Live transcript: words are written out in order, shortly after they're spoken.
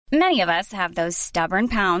Many of us have those stubborn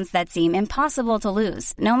pounds that seem impossible to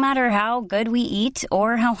lose, no matter how good we eat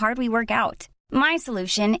or how hard we work out. My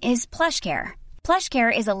solution is PlushCare.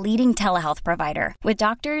 PlushCare is a leading telehealth provider with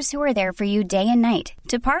doctors who are there for you day and night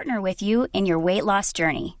to partner with you in your weight loss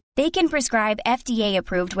journey. They can prescribe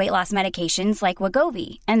FDA-approved weight loss medications like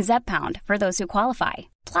Wegovy and Zepbound for those who qualify.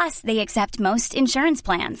 Plus, they accept most insurance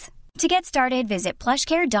plans. To get started, visit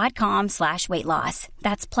plushcare.com/weightloss.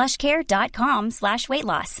 That's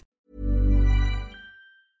plushcare.com/weightloss.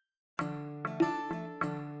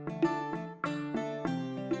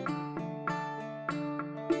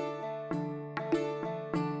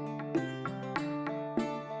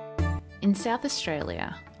 In South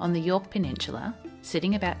Australia, on the Yorke Peninsula,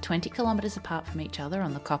 sitting about 20 kilometres apart from each other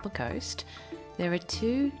on the Copper Coast, there are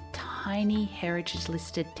two tiny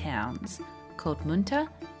heritage-listed towns called Moonta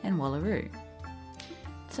and Wallaroo.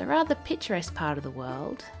 It's a rather picturesque part of the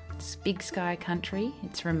world. It's big sky country,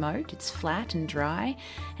 it's remote, it's flat and dry,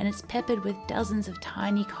 and it's peppered with dozens of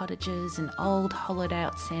tiny cottages and old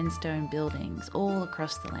hollowed-out sandstone buildings all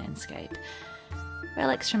across the landscape.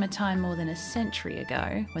 Relics from a time more than a century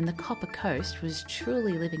ago when the Copper Coast was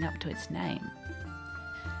truly living up to its name.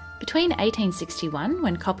 Between 1861,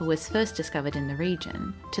 when copper was first discovered in the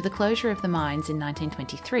region, to the closure of the mines in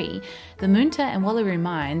 1923, the Moonta and Wallaroo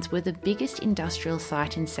mines were the biggest industrial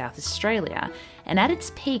site in South Australia, and at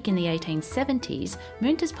its peak in the 1870s,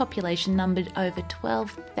 Moonta's population numbered over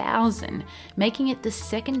 12,000, making it the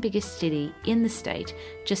second biggest city in the state,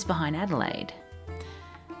 just behind Adelaide.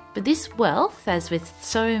 But this wealth, as with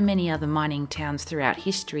so many other mining towns throughout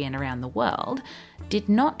history and around the world, did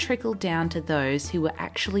not trickle down to those who were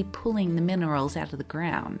actually pulling the minerals out of the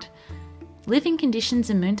ground. Living conditions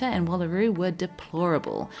in Moonta and Wallaroo were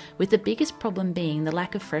deplorable, with the biggest problem being the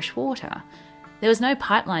lack of fresh water. There was no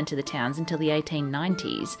pipeline to the towns until the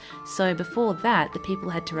 1890s, so before that the people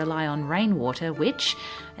had to rely on rainwater, which,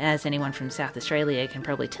 as anyone from South Australia can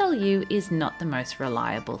probably tell you, is not the most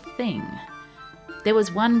reliable thing. There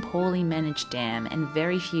was one poorly managed dam and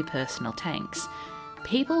very few personal tanks.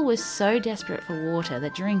 People were so desperate for water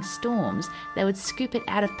that during storms they would scoop it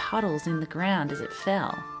out of puddles in the ground as it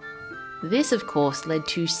fell. This, of course, led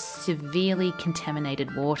to severely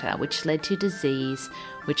contaminated water, which led to disease,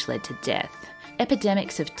 which led to death.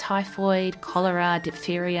 Epidemics of typhoid, cholera,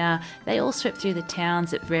 diphtheria, they all swept through the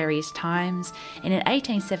towns at various times, and in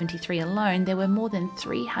 1873 alone there were more than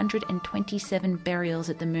 327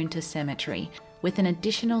 burials at the Moonta Cemetery, with an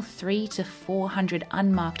additional 300 to 400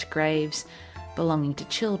 unmarked graves belonging to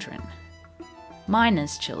children.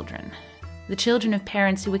 Miners' children. The children of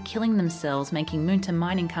parents who were killing themselves making Moonta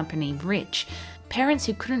Mining Company rich. Parents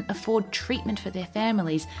who couldn't afford treatment for their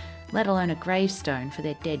families, let alone a gravestone for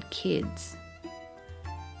their dead kids.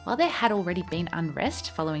 While there had already been unrest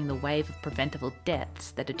following the wave of preventable deaths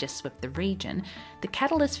that had just swept the region, the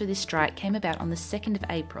catalyst for this strike came about on the 2nd of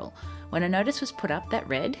April, when a notice was put up that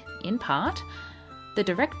read, in part, "The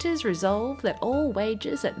directors resolve that all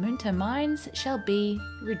wages at Moonta Mines shall be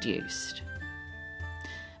reduced."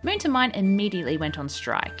 Moonta Mine immediately went on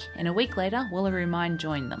strike, and a week later Wallaroo Mine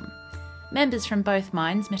joined them. Members from both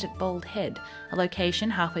mines met at Bald Head, a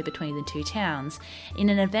location halfway between the two towns, in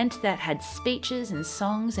an event that had speeches and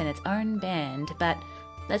songs and its own band, but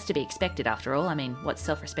that's to be expected after all. I mean, what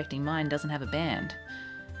self-respecting mine doesn't have a band?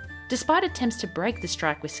 Despite attempts to break the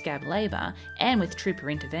strike with scab labour and with trooper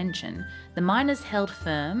intervention, the miners held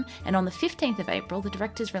firm, and on the 15th of April the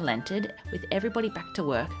directors relented, with everybody back to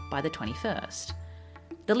work by the 21st.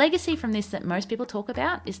 The legacy from this that most people talk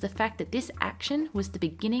about is the fact that this action was the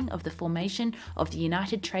beginning of the formation of the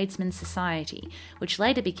United Tradesmen's Society, which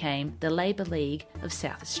later became the Labour League of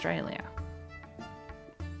South Australia.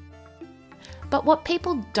 But what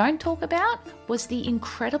people don't talk about was the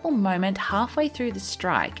incredible moment halfway through the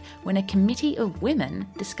strike when a committee of women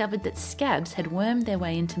discovered that scabs had wormed their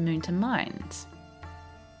way into Moonta Mines.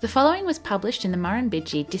 The following was published in the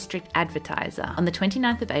Murrumbidgee District Advertiser on the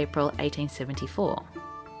 29th of April 1874.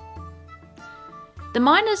 The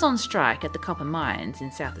miners on strike at the copper mines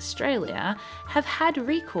in South Australia have had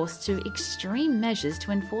recourse to extreme measures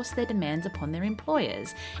to enforce their demands upon their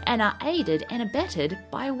employers, and are aided and abetted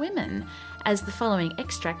by women, as the following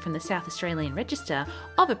extract from the South Australian Register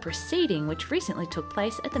of a proceeding which recently took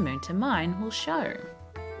place at the Moonta Mine will show.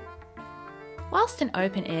 Whilst an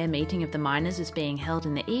open-air meeting of the miners was being held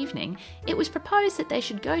in the evening, it was proposed that they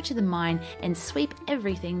should go to the mine and sweep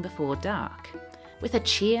everything before dark. With a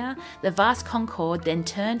cheer, the vast concord then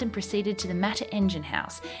turned and proceeded to the Matter Engine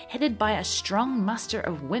House, headed by a strong muster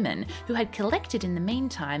of women who had collected in the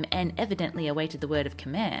meantime and evidently awaited the word of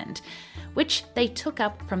command, which they took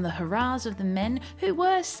up from the hurrahs of the men, who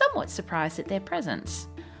were somewhat surprised at their presence.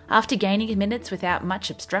 After gaining admittance without much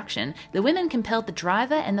obstruction, the women compelled the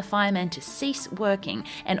driver and the firemen to cease working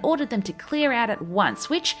and ordered them to clear out at once,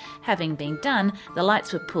 which, having been done, the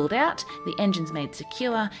lights were pulled out, the engines made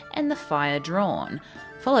secure, and the fire drawn,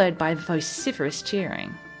 followed by vociferous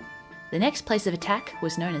cheering. The next place of attack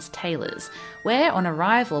was known as Taylor's, where on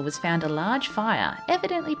arrival was found a large fire,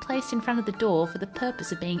 evidently placed in front of the door for the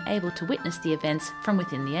purpose of being able to witness the events from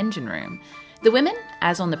within the engine room. The women,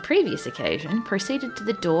 as on the previous occasion, proceeded to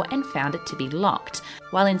the door and found it to be locked,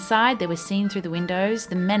 while inside they were seen through the windows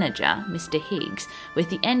the manager, Mr. Higgs, with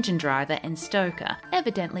the engine driver and stoker,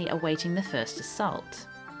 evidently awaiting the first assault.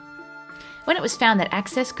 When it was found that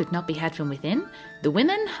access could not be had from within, the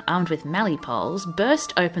women, armed with mallee poles,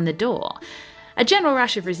 burst open the door. A general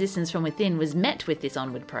rush of resistance from within was met with this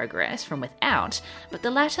onward progress from without, but the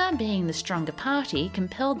latter, being the stronger party,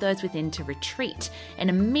 compelled those within to retreat, and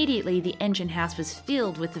immediately the engine house was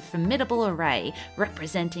filled with a formidable array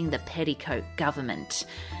representing the petticoat government.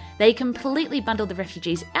 They completely bundled the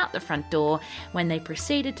refugees out the front door when they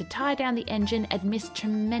proceeded to tie down the engine amidst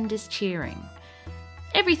tremendous cheering.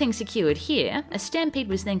 Everything secured here, a stampede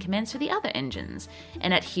was then commenced for the other engines,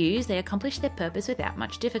 and at Hughes they accomplished their purpose without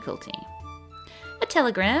much difficulty. A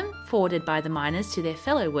telegram, forwarded by the miners to their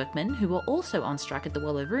fellow workmen who were also on strike at the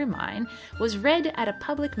Wallaroo mine, was read at a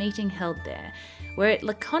public meeting held there, where it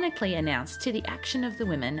laconically announced to the action of the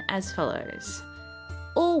women as follows: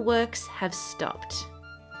 "All works have stopped,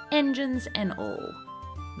 engines and all.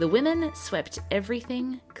 The women swept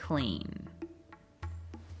everything clean."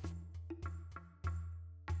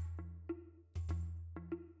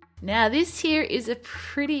 Now this here is a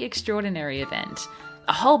pretty extraordinary event.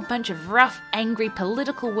 A whole bunch of rough, angry,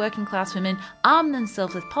 political working class women armed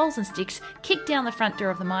themselves with poles and sticks, kicked down the front door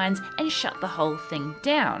of the mines and shut the whole thing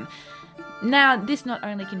down. Now, this not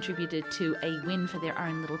only contributed to a win for their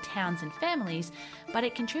own little towns and families, but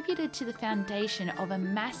it contributed to the foundation of a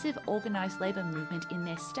massive organised labour movement in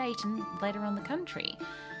their state and later on the country.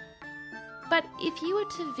 But if you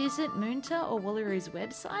were to visit Moonta or Wallaroo's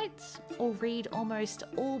websites, or read almost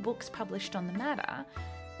all books published on the matter,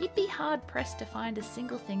 you'd be hard-pressed to find a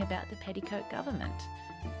single thing about the petticoat government.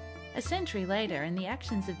 A century later, and the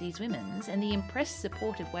actions of these women, and the impressed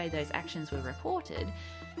supportive way those actions were reported,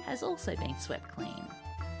 has also been swept clean.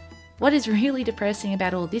 What is really depressing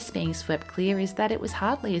about all this being swept clear is that it was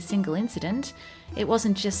hardly a single incident. It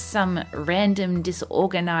wasn't just some random,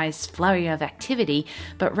 disorganised flurry of activity,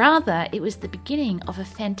 but rather it was the beginning of a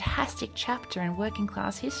fantastic chapter in working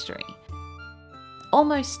class history.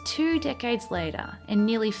 Almost 2 decades later, and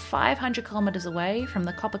nearly 500 kilometres away from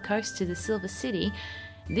the Copper Coast to the Silver City,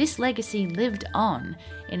 this legacy lived on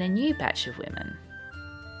in a new batch of women.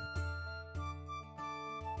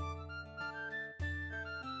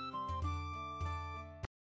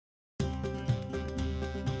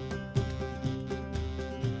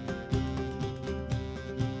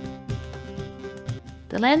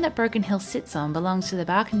 The land that Broken Hill sits on belongs to the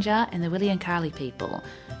Barkindja and the Williancarli people,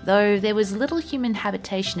 though there was little human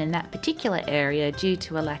habitation in that particular area due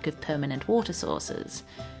to a lack of permanent water sources.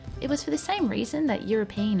 It was for the same reason that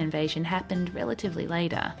European invasion happened relatively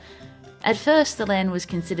later. At first, the land was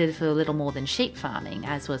considered for little more than sheep farming,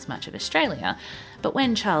 as was much of Australia, but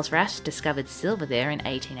when Charles Rash discovered silver there in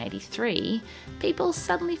 1883, people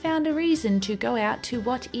suddenly found a reason to go out to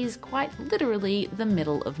what is quite literally the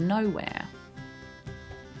middle of nowhere.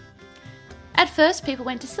 At first, people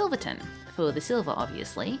went to Silverton, for the silver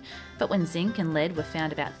obviously, but when zinc and lead were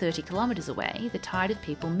found about 30 kilometres away, the tide of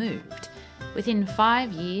people moved. Within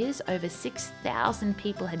 5 years, over 6,000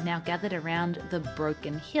 people had now gathered around the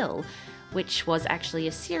Broken Hill, which was actually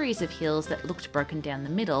a series of hills that looked broken down the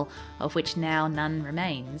middle, of which now none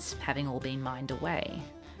remains, having all been mined away.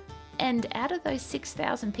 And out of those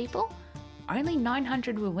 6,000 people, only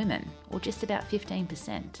 900 were women, or just about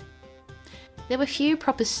 15%. There were few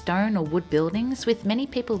proper stone or wood buildings, with many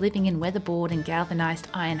people living in weatherboard and galvanised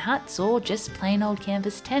iron huts or just plain old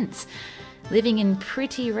canvas tents, living in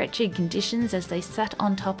pretty wretched conditions as they sat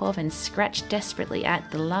on top of and scratched desperately at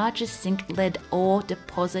the largest zinc-lead ore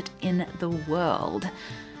deposit in the world.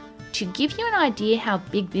 To give you an idea how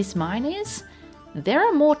big this mine is, there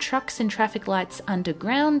are more trucks and traffic lights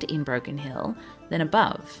underground in Broken Hill than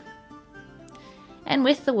above. And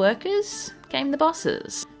with the workers came the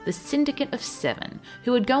bosses, the Syndicate of Seven,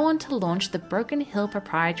 who would go on to launch the Broken Hill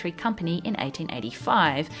Proprietary Company in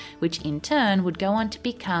 1885, which in turn would go on to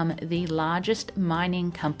become the largest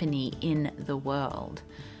mining company in the world.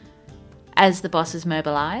 As the bosses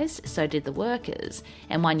mobilised, so did the workers,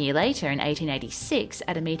 and 1 year later, in 1886,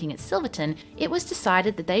 at a meeting at Silverton, it was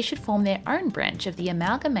decided that they should form their own branch of the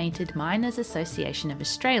Amalgamated Miners Association of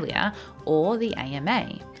Australia, or the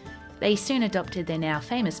AMA. They soon adopted their now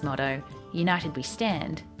famous motto, "United we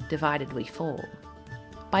stand, divided we fall."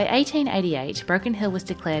 By 1888, Broken Hill was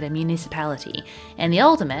declared a municipality, and the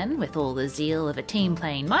aldermen, with all the zeal of a team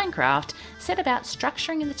playing Minecraft, set about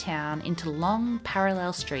structuring the town into long,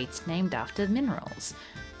 parallel streets named after minerals.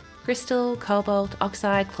 Crystal, cobalt,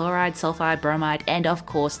 oxide, chloride, sulfide, bromide, and of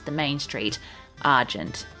course the main street,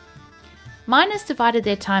 argent. Miners divided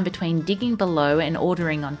their time between digging below and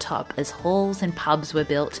ordering on top as halls and pubs were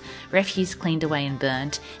built, refuse cleaned away and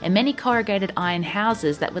burnt, and many corrugated iron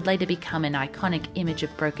houses that would later become an iconic image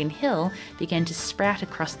of Broken Hill began to sprout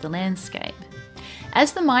across the landscape.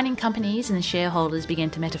 As the mining companies and the shareholders began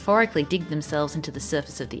to metaphorically dig themselves into the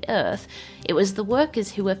surface of the earth, it was the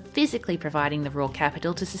workers who were physically providing the raw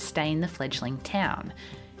capital to sustain the fledgling town.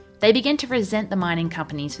 They began to resent the mining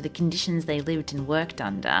companies for the conditions they lived and worked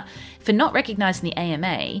under, for not recognising the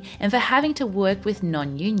AMA, and for having to work with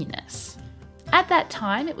non-unionists. At that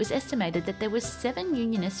time, it was estimated that there were 7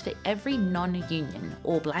 unionists for every non-union,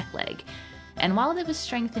 or blackleg, and while there was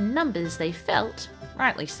strength in numbers, they felt,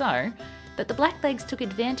 rightly so, that the blacklegs took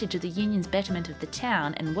advantage of the union's betterment of the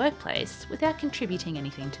town and workplace without contributing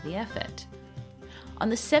anything to the effort. On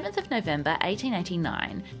the 7th of November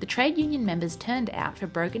 1889, the trade union members turned out for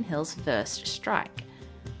Broken Hill's first strike.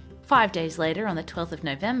 5 days later, on the 12th of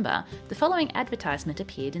November, the following advertisement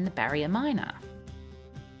appeared in the Barrier Miner.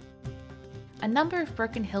 A number of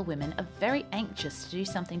Broken Hill women are very anxious to do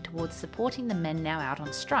something towards supporting the men now out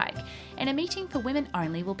on strike, and a meeting for women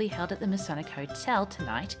only will be held at the Masonic Hotel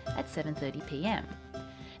tonight at 7:30 p.m.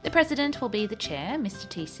 The president will be the chair. Mr.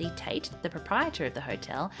 T.C. Tate, the proprietor of the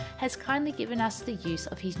hotel, has kindly given us the use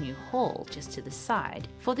of his new hall just to the side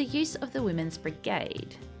for the use of the Women's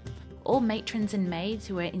Brigade. All matrons and maids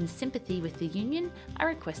who are in sympathy with the union are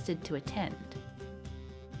requested to attend.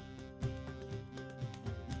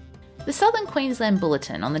 The Southern Queensland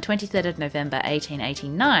Bulletin on the 23rd of November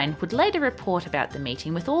 1889 would later report about the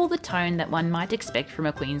meeting with all the tone that one might expect from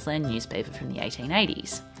a Queensland newspaper from the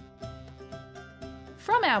 1880s.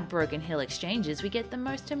 From our Broken Hill exchanges, we get the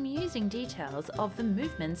most amusing details of the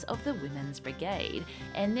movements of the Women's Brigade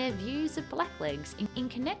and their views of blacklegs in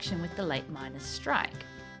connection with the late miners' strike.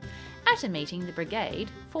 At a meeting, the brigade,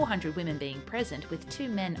 400 women being present with 2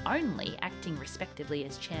 men only acting respectively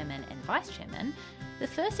as chairman and vice chairman, the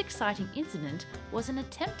first exciting incident was an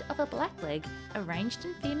attempt of a blackleg arranged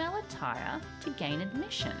in female attire to gain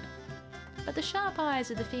admission. But the sharp eyes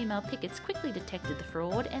of the female pickets quickly detected the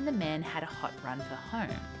fraud and the men had a hot run for home.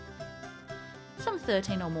 Some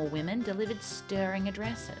 13 or more women delivered stirring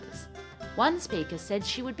addresses. One speaker said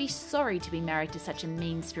she would be sorry to be married to such a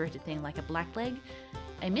mean-spirited thing like a blackleg,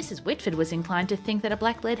 and Mrs. Whitford was inclined to think that a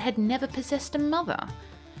blackleg had never possessed a mother.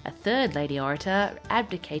 A third lady orator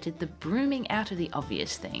advocated the brooming out of the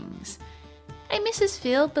obvious things. A Mrs.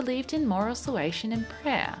 Field believed in moral suasion and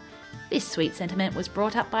prayer. This sweet sentiment was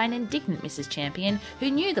brought up by an indignant Mrs. Champion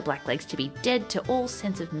who knew the blacklegs to be dead to all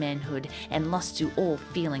sense of manhood and lost to all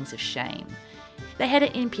feelings of shame. They had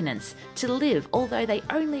an impudence to live although they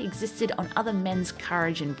only existed on other men's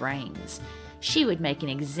courage and brains. She would make an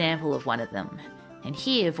example of one of them. And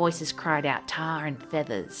here voices cried out tar and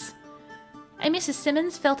feathers. A Mrs.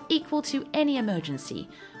 Simmons felt equal to any emergency.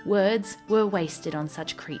 Words were wasted on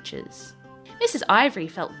such creatures. Mrs. Ivory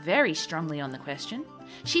felt very strongly on the question.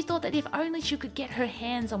 She thought that if only she could get her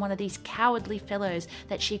hands on one of these cowardly fellows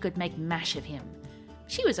that she could make mash of him.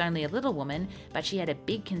 She was only a little woman, but she had a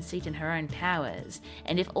big conceit in her own powers,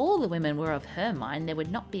 and if all the women were of her mind, there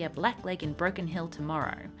would not be a blackleg in Broken Hill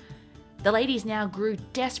tomorrow. The ladies now grew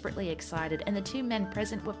desperately excited, and the 2 men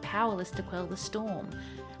present were powerless to quell the storm.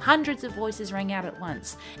 Hundreds of voices rang out at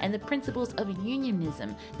once, and the principles of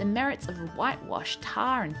unionism, the merits of whitewash,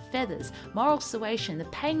 tar and feathers, moral suasion, the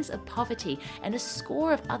pangs of poverty, and a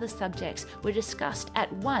score of other subjects were discussed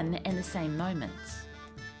at one and the same moments.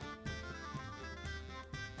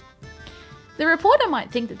 The reporter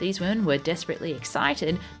might think that these women were desperately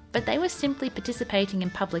excited, but they were simply participating in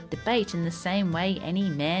public debate in the same way any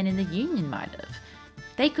man in the union might have.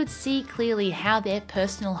 They could see clearly how their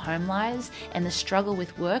personal home lives and the struggle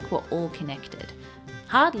with work were all connected.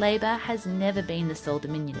 Hard labour has never been the sole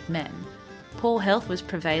dominion of men. Poor health was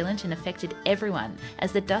prevalent and affected everyone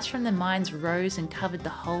as the dust from the mines rose and covered the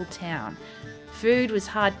whole town. Food was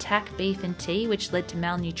hardtack beef and tea, which led to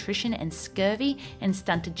malnutrition and scurvy and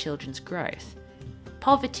stunted children's growth.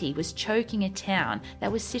 Poverty was choking a town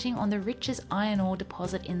that was sitting on the richest iron ore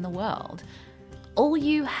deposit in the world. All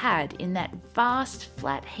you had in that vast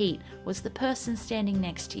flat heat was the person standing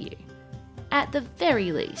next to you. At the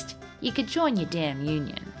very least, you could join your damn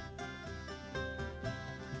union.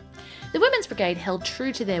 The Women's Brigade held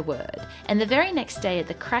true to their word, and the very next day at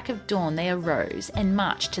the crack of dawn they arose and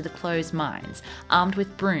marched to the closed mines, armed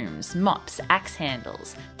with brooms, mops, axe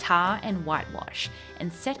handles, tar and whitewash,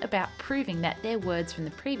 and set about proving that their words from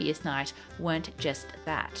the previous night weren't just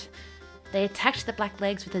that. They attacked the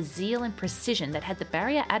Blacklegs with a zeal and precision that had the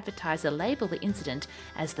Barrier Advertiser label the incident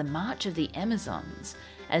as the March of the Amazons,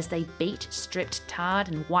 as they beat, stripped, tarred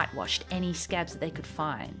and whitewashed any scabs that they could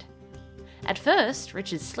find. At first,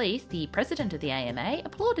 Richard Sleeth, the president of the AMA,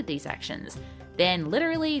 applauded these actions, then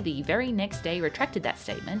literally the very next day retracted that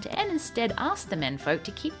statement and instead asked the menfolk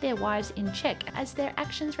to keep their wives in check as their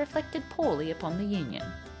actions reflected poorly upon the union.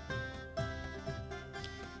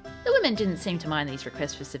 The women didn't seem to mind these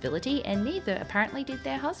requests for civility, and neither apparently did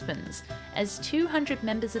their husbands, as 200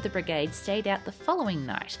 members of the brigade stayed out the following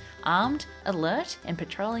night, armed, alert, and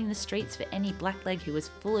patrolling the streets for any blackleg who was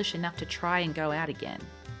foolish enough to try and go out again.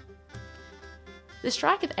 The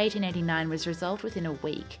strike of 1889 was resolved within a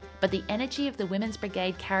week, but the energy of the Women's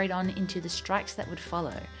Brigade carried on into the strikes that would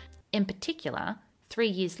follow, in particular, 3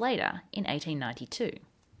 years later in 1892.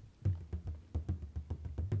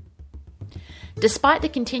 Despite the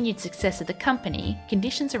continued success of the company,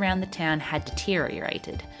 conditions around the town had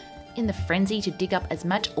deteriorated. In the frenzy to dig up as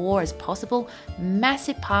much ore as possible,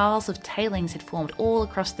 massive piles of tailings had formed all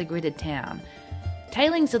across the gridded town.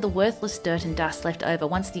 Tailings are the worthless dirt and dust left over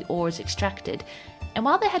once the ore is extracted, and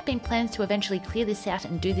while there had been plans to eventually clear this out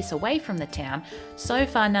and do this away from the town, so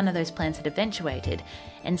far none of those plans had eventuated,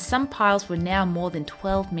 and some piles were now more than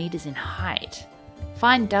 12 metres in height.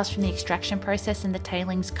 Fine dust from the extraction process and the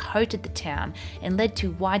tailings coated the town and led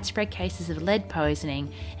to widespread cases of lead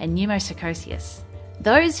poisoning and pneumococcosis.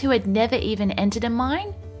 Those who had never even entered a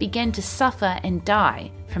mine began to suffer and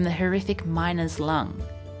die from the horrific miner's lung.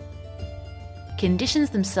 Conditions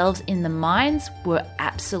themselves in the mines were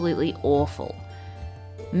absolutely awful.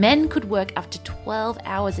 Men could work up to 12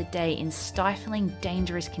 hours a day in stifling,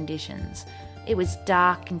 dangerous conditions. It was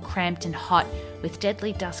dark and cramped and hot, with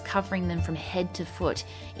deadly dust covering them from head to foot,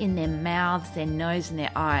 in their mouths, their nose and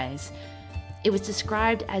their eyes. It was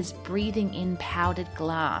described as breathing in powdered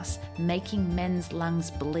glass, making men's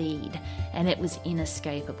lungs bleed, and it was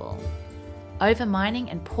inescapable. Overmining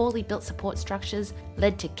and poorly built support structures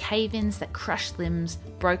led to cave-ins that crushed limbs,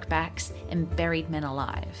 broke backs, and buried men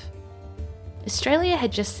alive. Australia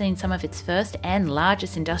had just seen some of its first and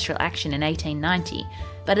largest industrial action in 1890,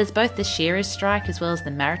 but as both the shearers' strike as well as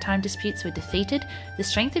the maritime disputes were defeated, the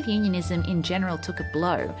strength of unionism in general took a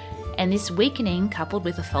blow, and this weakening, coupled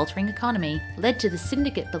with a faltering economy, led to the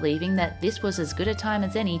syndicate believing that this was as good a time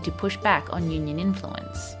as any to push back on union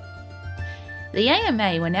influence. The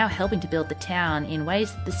AMA were now helping to build the town in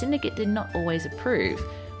ways that the syndicate did not always approve,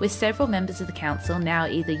 with several members of the council now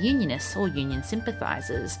either unionists or union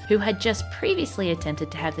sympathisers, who had just previously attempted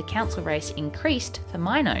to have the council race increased for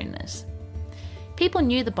mine owners. People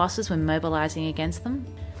knew the bosses were mobilising against them.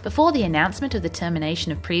 Before the announcement of the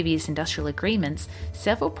termination of previous industrial agreements,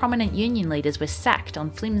 several prominent union leaders were sacked on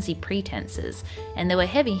flimsy pretences, and there were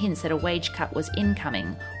heavy hints that a wage cut was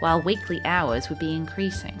incoming, while weekly hours would be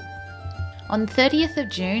increasing. On 30th of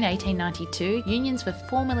June 1892, unions were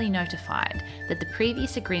formally notified that the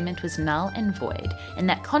previous agreement was null and void, and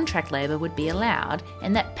that contract labour would be allowed,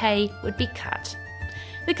 and that pay would be cut.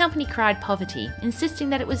 The company cried poverty, insisting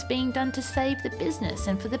that it was being done to save the business,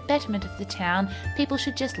 and for the betterment of the town, people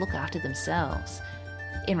should just look after themselves.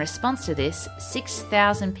 In response to this,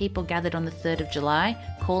 6,000 people gathered on the 3rd of July,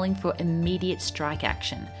 calling for immediate strike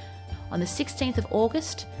action. On the 16th of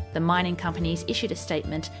August, the mining companies issued a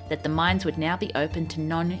statement that the mines would now be open to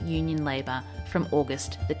non-union labour from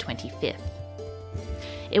August the 25th.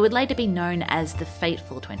 It would later be known as the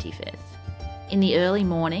fateful 25th. In the early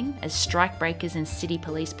morning, as strikebreakers and city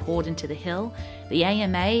police poured into the hill, the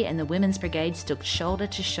AMA and the Women's Brigade stood shoulder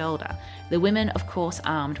to shoulder, the women of course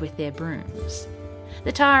armed with their brooms.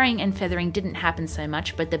 The tarring and feathering didn't happen so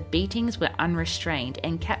much, but the beatings were unrestrained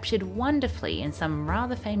and captured wonderfully in some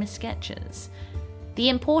rather famous sketches. The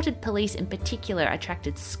imported police in particular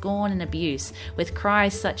attracted scorn and abuse, with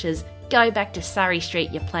cries such as, "Go back to Surrey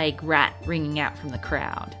Street, you plague rat," ringing out from the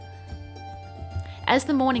crowd. As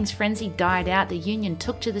the morning's frenzy died out, the union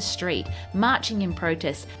took to the street, marching in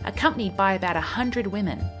protest, accompanied by about 100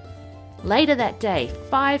 women. Later that day,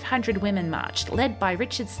 500 women marched, led by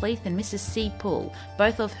Richard Sleeth and Mrs. C. Poole,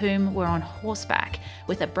 both of whom were on horseback,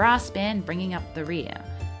 with a brass band bringing up the rear.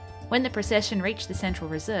 When the procession reached the Central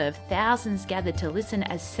Reserve, thousands gathered to listen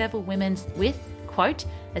as several women with, quote,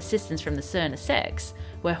 assistance from the sterner sex,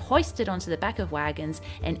 were hoisted onto the back of wagons,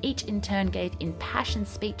 and each in turn gave impassioned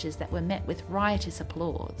speeches that were met with riotous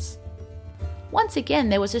applause. Once again,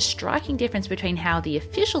 there was a striking difference between how the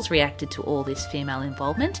officials reacted to all this female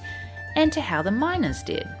involvement and to how the miners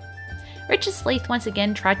did. Richard Sleeth once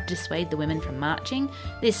again tried to dissuade the women from marching,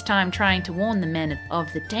 this time trying to warn the men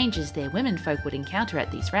of the dangers their womenfolk would encounter at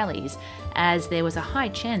these rallies, as there was a high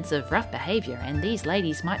chance of rough behaviour and these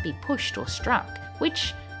ladies might be pushed or struck,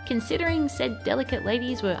 which, considering said delicate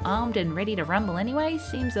ladies were armed and ready to rumble anyway,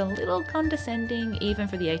 seems a little condescending even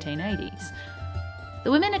for the 1880s.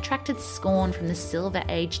 The women attracted scorn from the Silver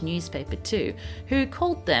Age newspaper too, who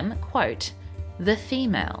called them, quote, the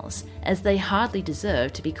females, as they hardly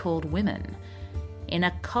deserve to be called women, in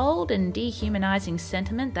a cold and dehumanising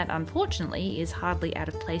sentiment that unfortunately is hardly out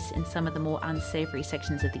of place in some of the more unsavoury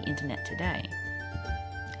sections of the internet today.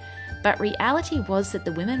 But reality was that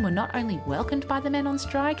the women were not only welcomed by the men on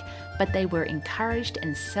strike, but they were encouraged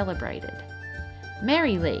and celebrated.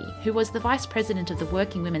 Mary Lee, who was the vice president of the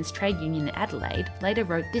Working Women's Trade Union in Adelaide, later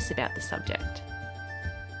wrote this about the subject.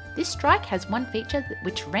 This strike has one feature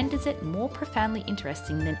which renders it more profoundly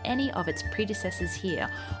interesting than any of its predecessors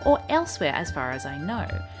here, or elsewhere as far as I know,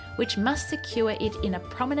 which must secure it in a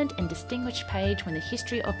prominent and distinguished page when the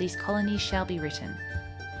history of these colonies shall be written.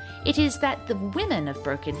 It is that the women of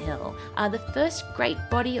Broken Hill are the first great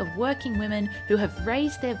body of working women who have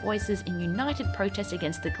raised their voices in united protest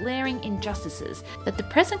against the glaring injustices, that the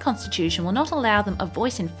present constitution will not allow them a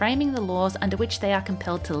voice in framing the laws under which they are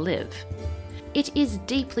compelled to live. It is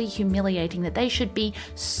deeply humiliating that they should be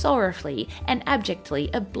sorrowfully and abjectly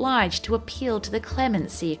obliged to appeal to the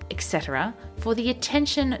clemency, etc., for the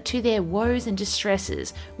attention to their woes and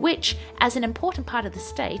distresses, which, as an important part of the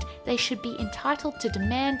state, they should be entitled to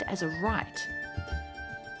demand as a right.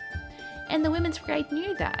 And the Women's Brigade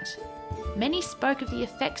knew that. Many spoke of the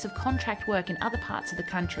effects of contract work in other parts of the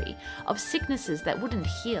country, of sicknesses that wouldn't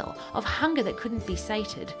heal, of hunger that couldn't be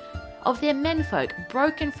sated, of their menfolk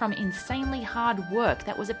broken from insanely hard work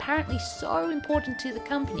that was apparently so important to the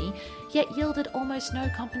company, yet yielded almost no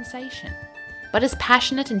compensation. But as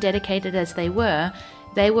passionate and dedicated as they were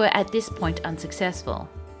at this point unsuccessful.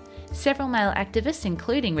 Several male activists,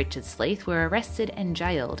 including Richard Sleeth, were arrested and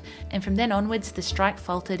jailed, and from then onwards the strike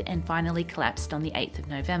faltered and finally collapsed on the 8th of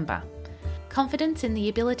November. Confidence in the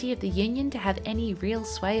ability of the union to have any real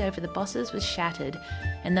sway over the bosses was shattered,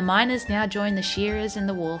 and the miners now joined the shearers and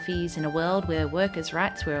the wharfies in a world where workers'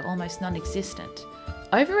 rights were almost non-existent.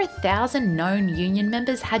 Over 1,000 known union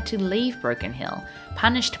members had to leave Broken Hill,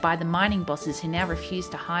 punished by the mining bosses who now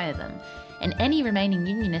refused to hire them, and any remaining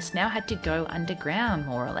unionists now had to go underground,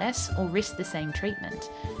 more or less, or risk the same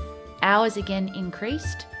treatment. Hours again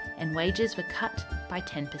increased, and wages were cut by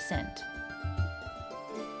 10%.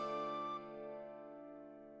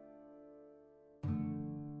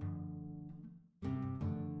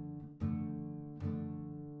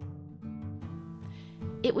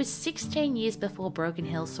 It was 16 years before Broken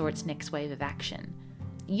Hill saw its next wave of action.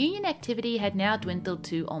 Union activity had now dwindled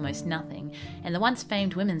to almost nothing, and the once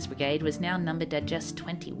famed Women's Brigade was now numbered at just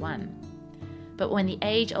 21. But when the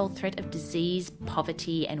age-old threat of disease,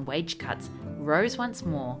 poverty, and wage cuts rose once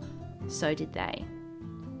more, so did they.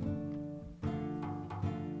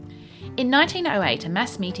 In 1908, a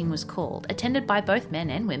mass meeting was called, attended by both men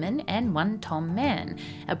and women, and one Tom Mann,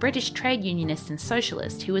 a British trade unionist and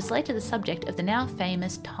socialist who was later the subject of the now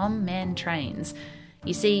famous Tom Mann trains.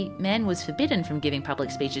 You see, Mann was forbidden from giving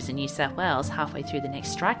public speeches in New South Wales halfway through the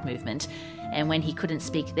next strike movement, and when he couldn't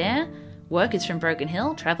speak there, workers from Broken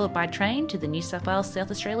Hill travelled by train to the New South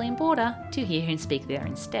Wales-South Australian border to hear him speak there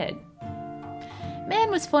instead.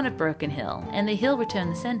 Mann was fond of Broken Hill, and the hill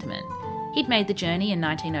returned the sentiment. He'd made the journey in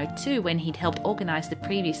 1902 when he'd helped organise the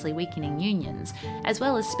previously weakening unions, as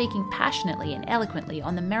well as speaking passionately and eloquently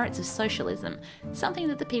on the merits of socialism, something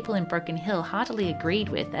that the people in Broken Hill heartily agreed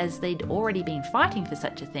with, as they'd already been fighting for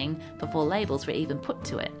such a thing before labels were even put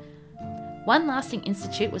to it. One lasting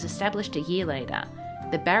institute was established a year later,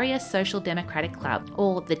 the Barrier Social Democratic Club,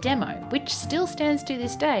 or the Demo, which still stands to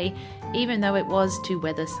this day, even though it was to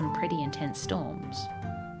weather some pretty intense storms.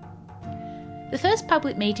 The first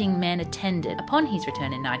public meeting Mann attended upon his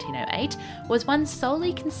return in 1908 was one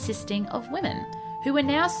solely consisting of women, who were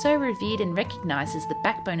now so revered and recognised as the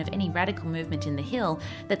backbone of any radical movement in the Hill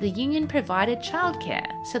that the union provided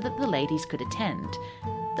childcare so that the ladies could attend.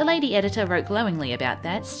 The lady editor wrote glowingly about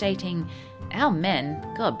that, stating, "Our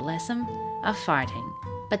men, God bless them, are fighting,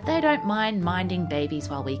 but they don't mind minding babies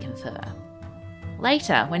while we confer."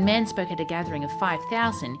 Later, when Mann spoke at a gathering of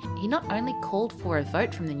 5,000, he not only called for a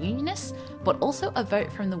vote from the unionists, but also a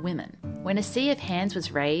vote from the women. When a sea of hands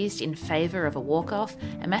was raised in favour of a walk-off,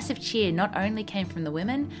 a massive cheer not only came from the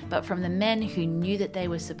women, but from the men who knew that they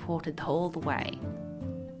were supported all the way.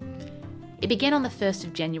 It began on the 1st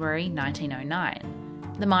of January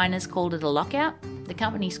 1909. The miners called it a lockout, the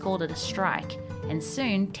companies called it a strike, and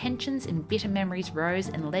soon tensions and bitter memories rose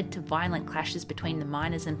and led to violent clashes between the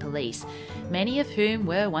miners and police, many of whom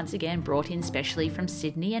were once again brought in specially from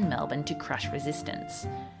Sydney and Melbourne to crush resistance.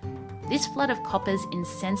 This flood of coppers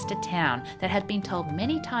incensed a town that had been told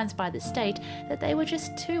many times by the state that they were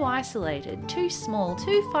just too isolated, too small,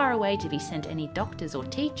 too far away to be sent any doctors or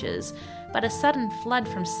teachers, but a sudden flood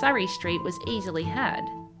from Surrey Street was easily had.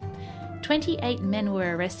 28 men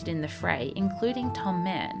were arrested in the fray, including Tom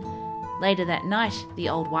Mann. Later that night, the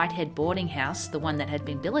old Whitehead boarding house, the one that had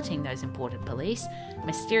been billeting those imported police,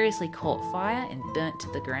 mysteriously caught fire and burnt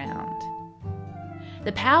to the ground.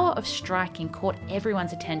 The power of striking caught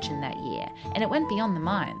everyone's attention that year, and it went beyond the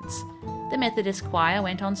mines. The Methodist choir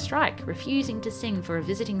went on strike, refusing to sing for a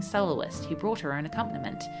visiting soloist who brought her own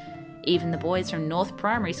accompaniment. Even the boys from North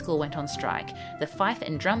Primary School went on strike, the fife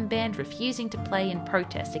and drum band refusing to play in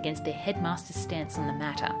protest against their headmaster's stance on the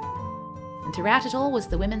matter. And throughout it all was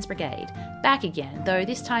the Women's Brigade, back again, though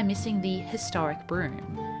this time missing the historic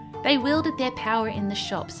broom. They wielded their power in the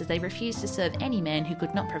shops as they refused to serve any man who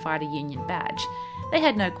could not provide a union badge. They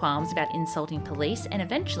had no qualms about insulting police, and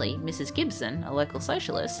eventually Mrs. Gibson, a local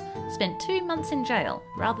socialist, spent 2 months in jail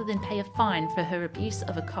rather than pay a fine for her abuse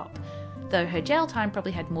of a cop, though her jail time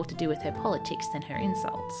probably had more to do with her politics than her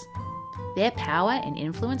insults. Their power and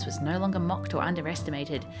influence was no longer mocked or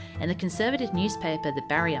underestimated, and the conservative newspaper The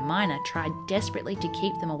Barrier Miner tried desperately to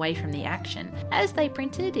keep them away from the action, as they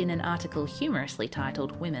printed in an article humorously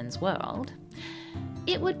titled Women's World.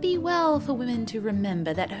 It would be well for women to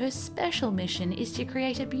remember that her special mission is to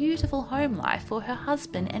create a beautiful home life for her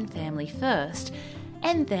husband and family first,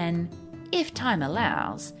 and then, if time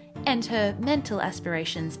allows, and her mental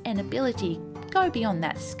aspirations and ability go beyond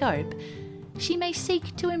that scope, she may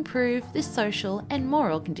seek to improve the social and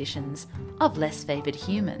moral conditions of less favoured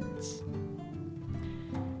humans.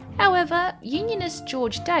 However, Unionist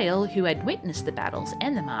George Dale, who had witnessed the battles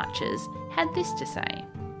and the marches, had this to say.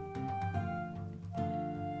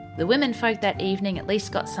 The womenfolk that evening at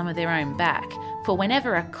least got some of their own back, for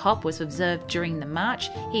whenever a cop was observed during the march,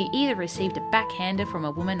 he either received a backhander from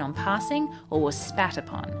a woman on passing or was spat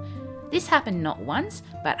upon. This happened not once,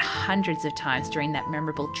 but hundreds of times during that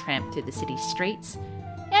memorable tramp through the city streets.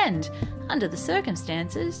 And, under the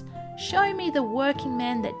circumstances, show me the working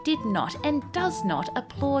man that did not and does not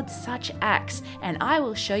applaud such acts, and I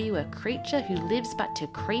will show you a creature who lives but to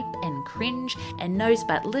creep and cringe and knows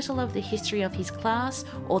but little of the history of his class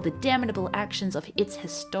or the damnable actions of its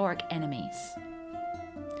historic enemies.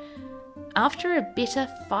 After a bitter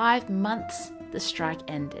 5 months, the strike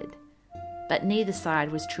ended. But neither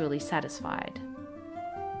side was truly satisfied.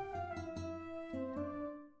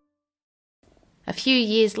 A few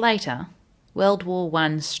years later, World War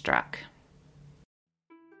I struck.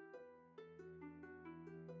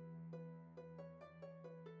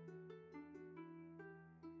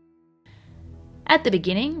 At the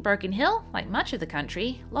beginning, Broken Hill, like much of the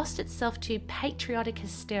country, lost itself to patriotic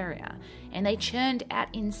hysteria, and they churned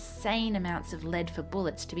out insane amounts of lead for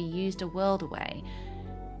bullets to be used a world away.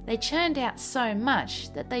 They churned out so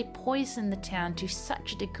much that they poisoned the town to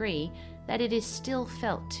such a degree that it is still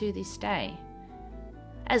felt to this day.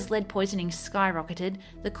 As lead poisoning skyrocketed,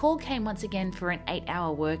 the call came once again for an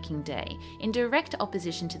 8-hour working day, in direct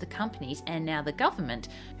opposition to the companies and now the government,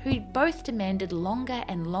 who both demanded longer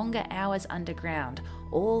and longer hours underground,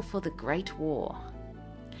 all for the Great War.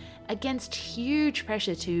 Against huge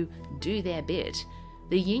pressure to do their bit,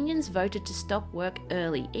 the unions voted to stop work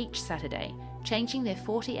early each Saturday, changing their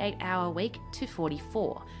 48-hour week to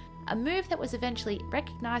 44, a move that was eventually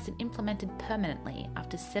recognised and implemented permanently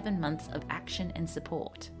after 7 months of action and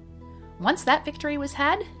support. Once that victory was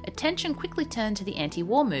had, attention quickly turned to the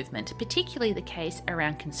anti-war movement, particularly the case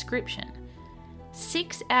around conscription.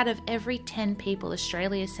 6 out of every 10 people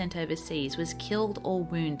Australia sent overseas was killed or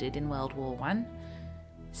wounded in World War I.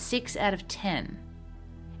 6 out of 10.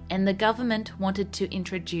 And the government wanted to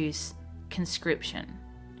introduce conscription.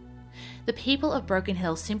 The people of Broken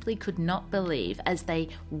Hill simply could not believe, as they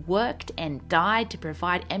worked and died to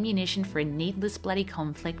provide ammunition for a needless bloody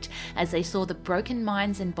conflict, as they saw the broken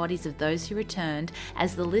minds and bodies of those who returned,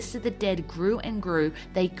 as the list of the dead grew and grew,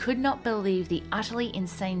 they could not believe the utterly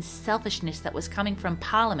insane selfishness that was coming from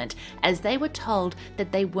Parliament, as they were told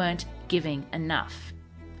that they weren't giving enough.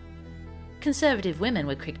 Conservative women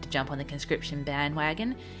were quick to jump on the conscription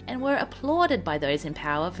bandwagon and were applauded by those in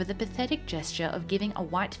power for the pathetic gesture of giving a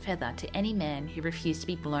white feather to any man who refused to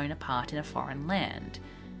be blown apart in a foreign land.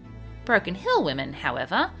 Broken Hill women,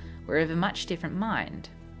 however, were of a much different mind.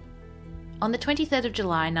 On the 23rd of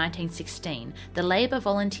July 1916, the Labour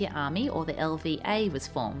Volunteer Army, or the LVA, was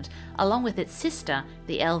formed, along with its sister,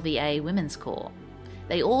 the LVA Women's Corps.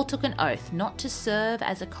 They all took an oath not to serve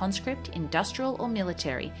as a conscript, industrial or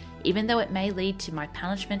military, even though it may lead to my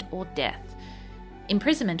punishment or death.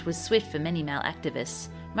 Imprisonment was swift for many male activists,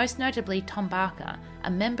 most notably Tom Barker, a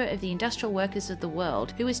member of the Industrial Workers of the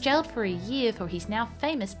World, who was jailed for a year for his now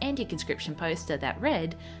famous anti-conscription poster that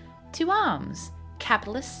read, "To arms!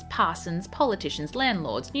 Capitalists, parsons, politicians,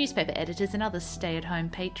 landlords, newspaper editors and other stay-at-home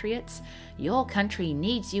patriots, your country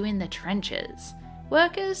needs you in the trenches.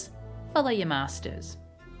 Workers, follow your masters."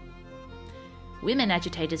 Women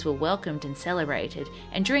agitators were welcomed and celebrated,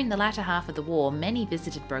 and during the latter half of the war many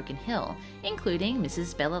visited Broken Hill, including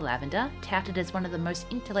Mrs. Bella Lavender, touted as one of the most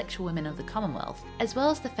intellectual women of the Commonwealth, as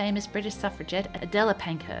well as the famous British suffragette Adela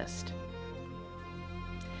Pankhurst.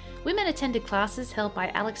 Women attended classes held by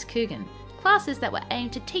Alex Coogan, classes that were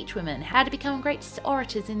aimed to teach women how to become great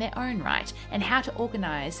orators in their own right and how to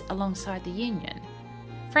organise alongside the union.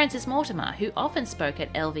 Frances Mortimer, who often spoke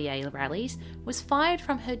at LVA rallies, was fired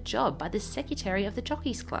from her job by the secretary of the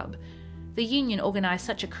Jockeys Club. The union organised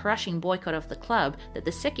such a crushing boycott of the club that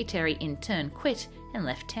the secretary in turn quit and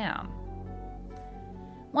left town.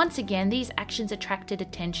 Once again, these actions attracted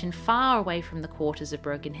attention far away from the quarters of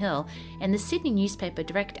Broken Hill, and the Sydney newspaper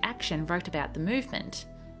Direct Action wrote about the movement.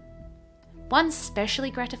 One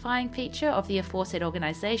specially gratifying feature of the aforesaid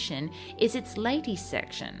organisation is its ladies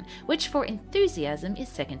section, which for enthusiasm is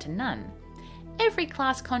second to none. Every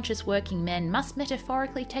class-conscious working man must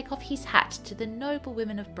metaphorically take off his hat to the noble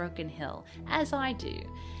women of Broken Hill, as I do,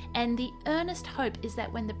 and the earnest hope is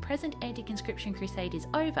that when the present anti-conscription crusade is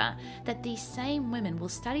over, that these same women will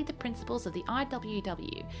study the principles of the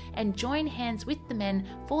IWW and join hands with the men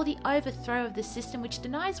for the overthrow of the system which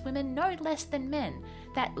denies women no less than men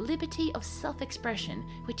that liberty of self-expression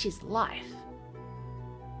which is life.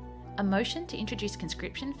 A motion to introduce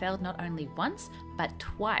conscription failed not only once, but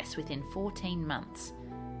twice within 14 months.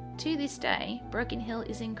 To this day, Broken Hill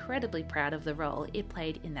is incredibly proud of the role it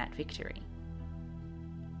played in that victory.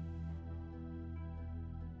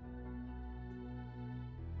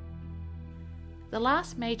 The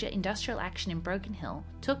last major industrial action in Broken Hill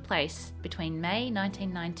took place between May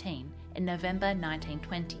 1919 and November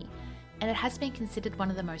 1920, and it has been considered one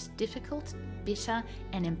of the most difficult, bitter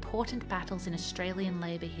and important battles in Australian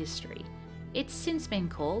labour history. It's since been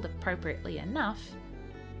called, appropriately enough,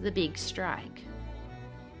 the Big Strike.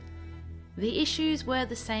 The issues were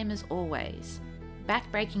the same as always: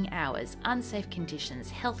 back-breaking hours, unsafe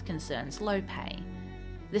conditions, health concerns, low pay.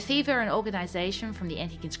 The fever and organisation from the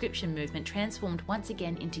anti-conscription movement transformed once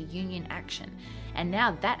again into union action, and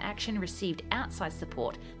now that action received outside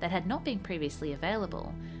support that had not been previously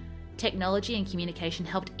available. Technology and communication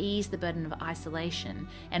helped ease the burden of isolation,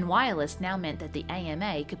 and wireless now meant that the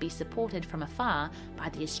AMA could be supported from afar by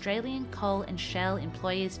the Australian Coal and Shell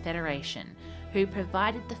Employers Federation, who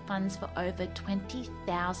provided the funds for over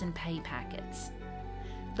 20,000 pay packets.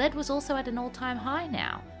 Lead was also at an all-time high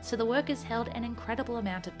now, so the workers held an incredible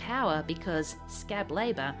amount of power because scab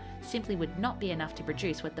labour simply would not be enough to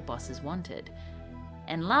produce what the bosses wanted.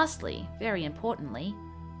 And lastly, very importantly,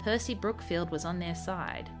 Percy Brookfield was on their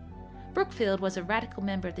side. Brookfield was a radical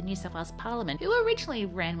member of the New South Wales Parliament who originally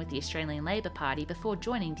ran with the Australian Labor Party before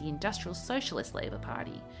joining the Industrial Socialist Labor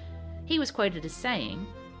Party. He was quoted as saying,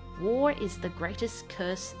 "War is the greatest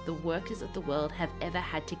curse the workers of the world have ever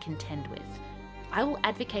had to contend with. I will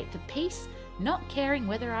advocate for peace, not caring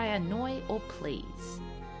whether I annoy or please."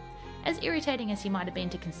 As irritating as he might have been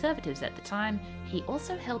to Conservatives at the time, he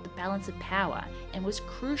also held the balance of power and was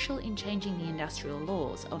crucial in changing the industrial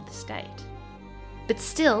laws of the state. But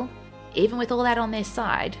still, even with all that on their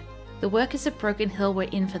side, the workers of Broken Hill were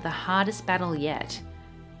in for the hardest battle yet.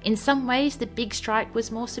 In some ways, the Big Strike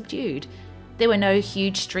was more subdued. There were no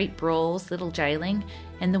huge street brawls, little jailing,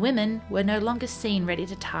 and the women were no longer seen ready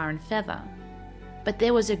to tar and feather. But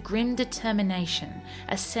there was a grim determination,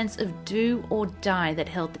 a sense of do or die that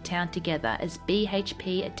held the town together as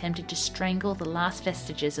BHP attempted to strangle the last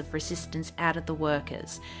vestiges of resistance out of the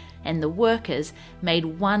workers, and the workers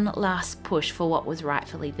made one last push for what was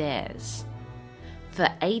rightfully theirs. For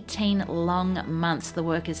 18 long months the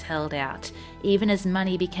workers held out, even as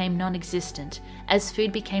money became non-existent, as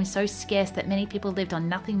food became so scarce that many people lived on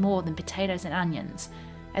nothing more than potatoes and onions,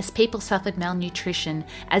 as people suffered malnutrition,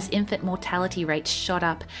 as infant mortality rates shot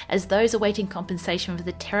up, as those awaiting compensation for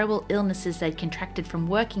the terrible illnesses they'd contracted from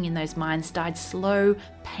working in those mines died slow,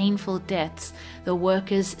 painful deaths, the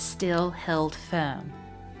workers still held firm.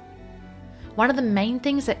 One of the main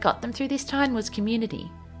things that got them through this time was community.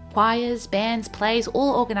 Choirs, bands, plays,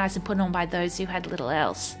 all organised and put on by those who had little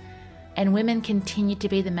else. And women continued to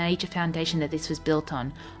be the major foundation that this was built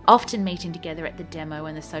on, often meeting together at the demo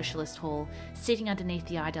and the Socialist Hall, sitting underneath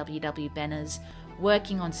the IWW banners,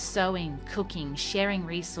 working on sewing, cooking, sharing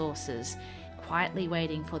resources, quietly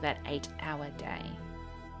waiting for that 8-hour day.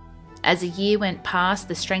 As a year went past,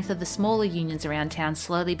 the strength of the smaller unions around town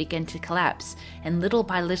slowly began to collapse, and little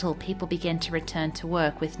by little people began to return to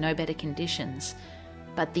work with no better conditions.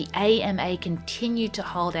 But the AMA continued to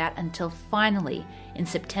hold out until finally, in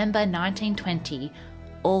September 1920,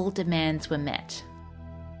 all demands were met.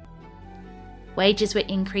 Wages were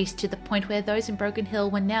increased to the point where those in Broken Hill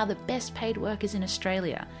were now the best paid workers in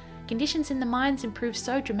Australia. Conditions in the mines improved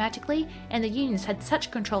so dramatically, and the unions had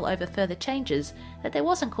such control over further changes, that there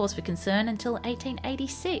wasn't cause for concern until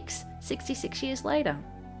 1886, 66 years later.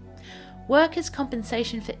 Workers'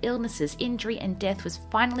 compensation for illnesses, injury and death was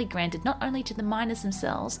finally granted not only to the miners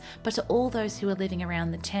themselves, but to all those who were living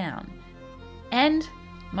around the town. And,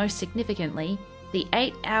 most significantly, the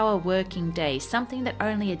 8-hour working day, something that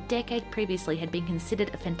only a decade previously had been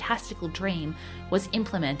considered a fantastical dream, was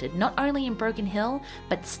implemented not only in Broken Hill,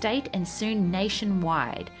 but state and soon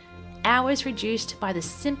nationwide. Hours reduced by the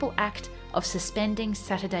simple act of suspending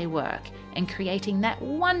Saturday work and creating that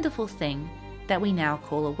wonderful thing that we now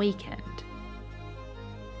call a weekend.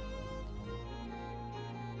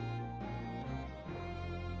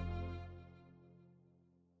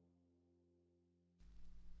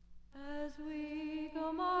 As we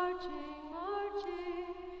go marching,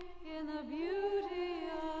 marching in the beauty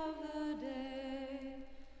of the day,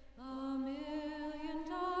 a million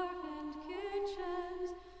darkened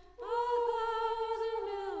kitchens, 1,000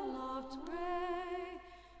 mill lofts gray,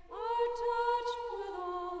 are touched with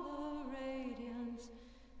all the radiance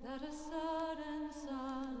that a sudden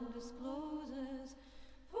sun discloses.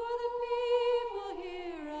 For the people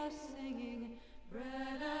hear us singing,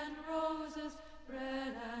 bread and roses,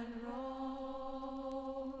 bread and roses.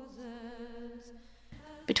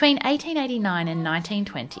 Between 1889 and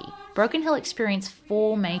 1920, Broken Hill experienced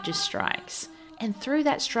 4 major strikes. And through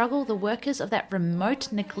that struggle, the workers of that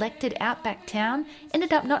remote, neglected outback town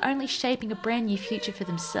ended up not only shaping a brand new future for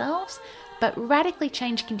themselves, but radically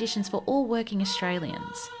changed conditions for all working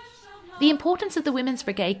Australians. The importance of the Women's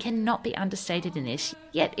Brigade cannot be understated in this,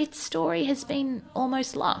 yet its story has been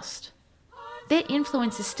almost lost. Their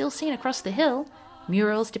influence is still seen across the hill,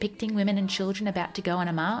 murals depicting women and children about to go on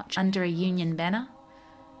a march under a Union banner.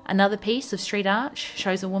 Another piece of street art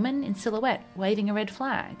shows a woman in silhouette waving a red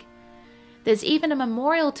flag. There's even a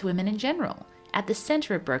memorial to women in general at the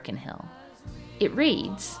centre of Broken Hill. It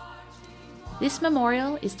reads, "This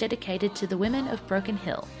memorial is dedicated to the women of Broken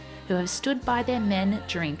Hill who have stood by their men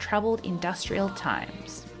during troubled industrial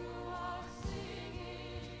times."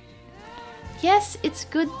 Yes, it's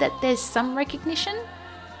good that there's some recognition,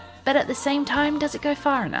 but at the same time, does it go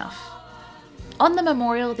far enough? On the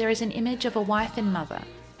memorial, there is an image of a wife and mother,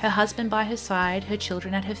 her husband by her side, her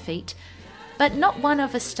children at her feet, but not one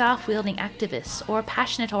of a staff-wielding activist or a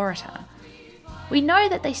passionate orator. We know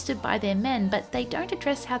that they stood by their men, but they don't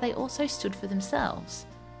address how they also stood for themselves.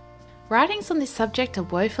 Writings on this subject are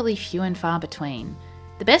woefully few and far between.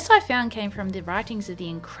 The best I found came from the writings of the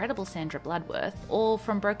incredible Sandra Bloodworth, or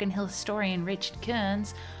from Broken Hill historian Richard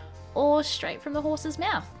Kearns, or straight from the horse's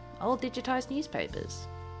mouth, old digitised newspapers.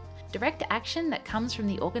 Direct action that comes from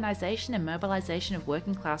the organisation and mobilisation of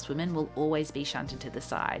working class women will always be shunted to the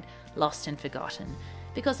side, lost and forgotten,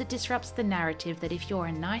 because it disrupts the narrative that if you're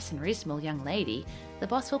a nice and reasonable young lady, the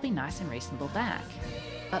boss will be nice and reasonable back.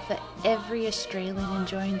 But for every Australian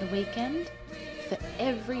enjoying the weekend, for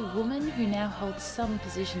every woman who now holds some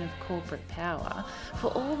position of corporate power,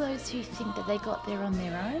 for all those who think that they got there on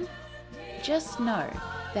their own, just know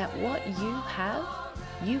that what you have,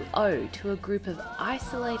 you owe to a group of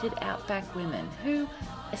isolated outback women who,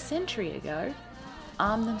 a century ago,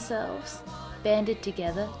 armed themselves, banded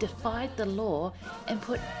together, defied the law, and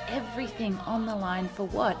put everything on the line for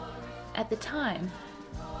what, at the time,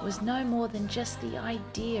 was no more than just the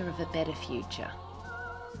idea of a better future.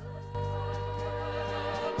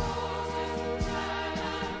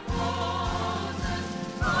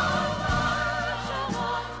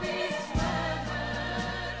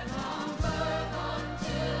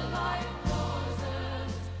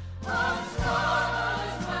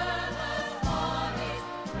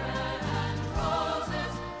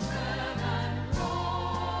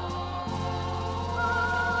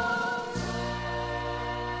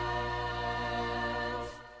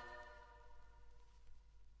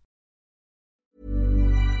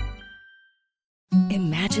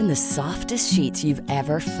 Imagine the softest sheets you've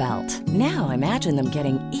ever felt. Now imagine them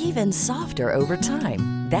getting even softer over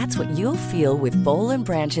time. That's what you'll feel with Boll &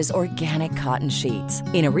 Branch's organic cotton sheets.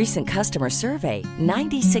 In a recent customer survey,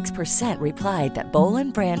 96% replied that Boll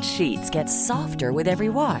 & Branch sheets get softer with every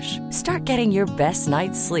wash. Start getting your best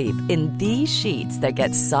night's sleep in these sheets that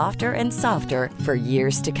get softer and softer for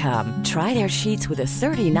years to come. Try their sheets with a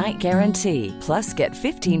 30-night guarantee. Plus, get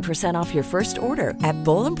 15% off your first order at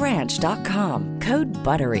bollandbranch.com. Code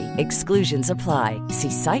BUTTERY. Exclusions apply.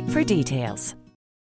 See site for details.